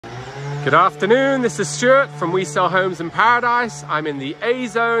Good afternoon, this is Stuart from We Sell Homes in Paradise. I'm in the A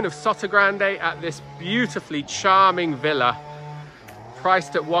zone of Sotogrande at this beautifully charming villa,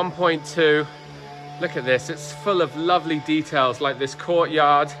 priced at 1.2. Look at this, it's full of lovely details like this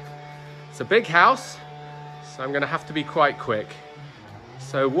courtyard. It's a big house, so I'm gonna have to be quite quick.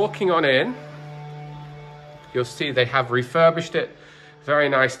 So walking on in, you'll see they have refurbished it, very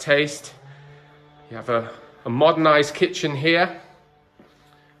nice taste. You have a modernized kitchen here,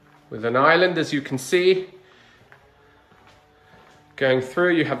 with an island, as you can see. Going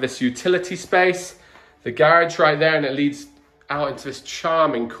through, you have this utility space, the garage right there, and it leads out into this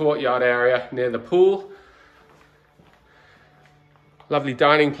charming courtyard area near the pool. Lovely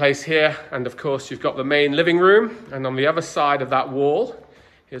dining place here, and of course you've got the main living room, and on the other side of that wall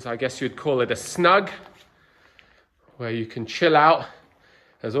is, I guess you'd call it a snug, where you can chill out.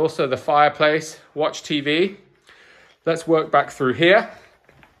 There's also the fireplace, watch TV. Let's work back through here.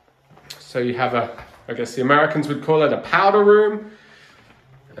 So you have I guess the Americans would call it a powder room.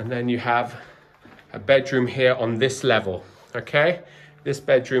 And then you have a bedroom here on this level, okay? This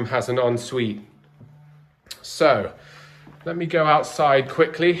bedroom has an ensuite. So let me go outside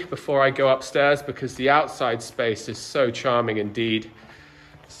quickly before I go upstairs, because the outside space is so charming indeed.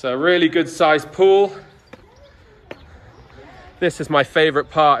 So really good sized pool. This is my favorite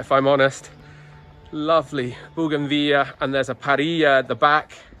part, if I'm honest. Lovely bougainvillea, and there's a parilla at the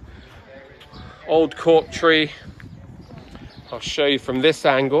back. Old cork tree. I'll show you from this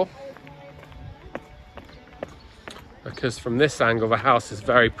angle, because from this angle the house is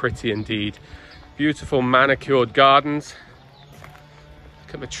very pretty indeed. Beautiful manicured gardens.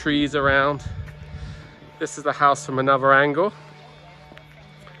 Look at the trees around. This is the house from another angle.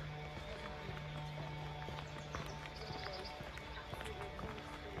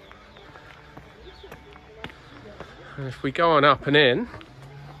 And if we go on up and in,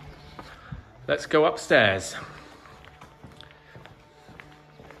 let's go upstairs.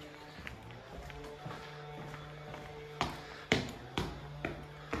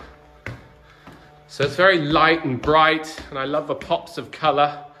 So it's very light and bright, and I love the pops of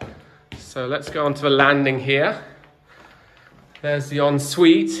color. So let's go onto the landing here. There's the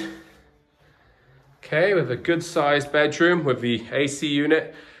ensuite. Okay, with a good sized bedroom with the AC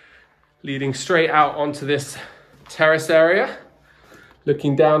unit leading straight out onto this terrace area,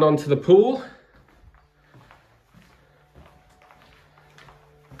 looking down onto the pool.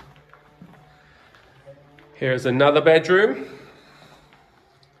 Here's another bedroom.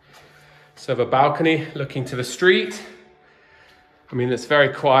 So the balcony looking to the street. I mean, it's very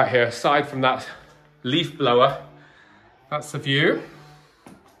quiet here. Aside from that leaf blower, that's the view.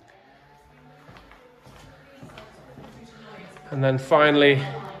 And then finally,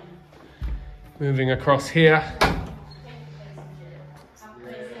 moving across here,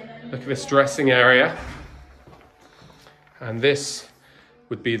 look at this dressing area. And this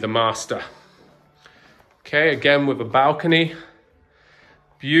would be the master. Okay, again with a balcony,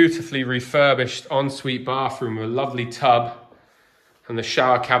 beautifully refurbished ensuite bathroom with a lovely tub and the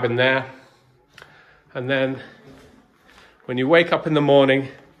shower cabin there. And then when you wake up in the morning,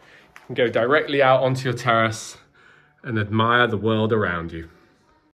 you can go directly out onto your terrace and admire the world around you.